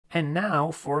And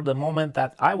now for the moment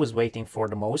that I was waiting for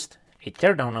the most, a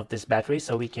teardown of this battery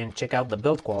so we can check out the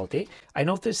build quality. I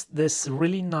noticed this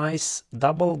really nice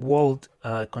double-walled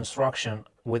construction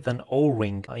with an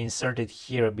O-ring inserted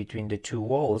here between the two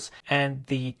walls, and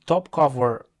the top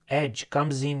cover edge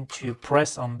comes in to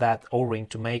press on that O-ring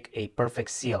to make a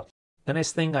perfect seal. The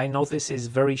next thing I notice is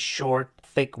very short,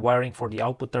 thick wiring for the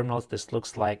output terminals. This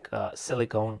looks like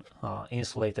silicone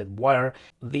insulated wire.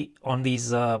 On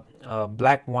these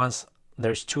black ones,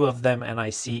 there's 2 of them, and I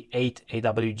see 8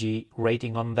 AWG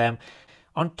rating on them.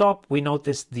 On top, we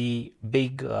notice the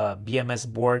big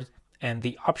BMS board and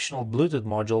the optional Bluetooth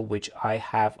module, which I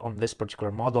have on this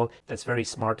particular model. That's very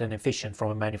smart and efficient from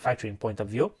a manufacturing point of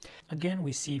view. Again,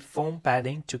 we see foam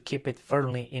padding to keep it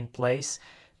firmly in place,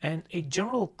 and a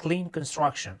general clean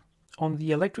construction. On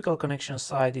the electrical connection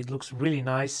side, it looks really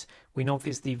nice. We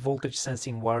notice the voltage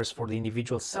sensing wires for the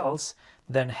individual cells,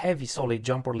 then heavy solid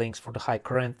jumper links for the high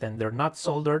current, and they're not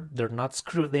soldered, they're not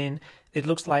screwed in. It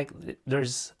looks like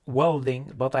there's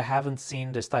welding, but I haven't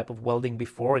seen this type of welding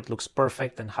before. It looks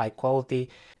perfect and high quality.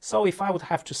 So if I would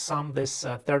have to sum this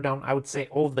teardown, I would say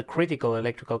all the critical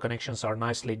electrical connections are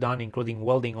nicely done, including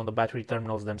welding on the battery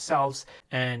terminals themselves,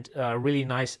 and really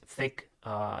nice thick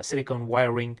silicone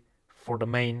wiring for the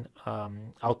main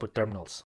output terminals.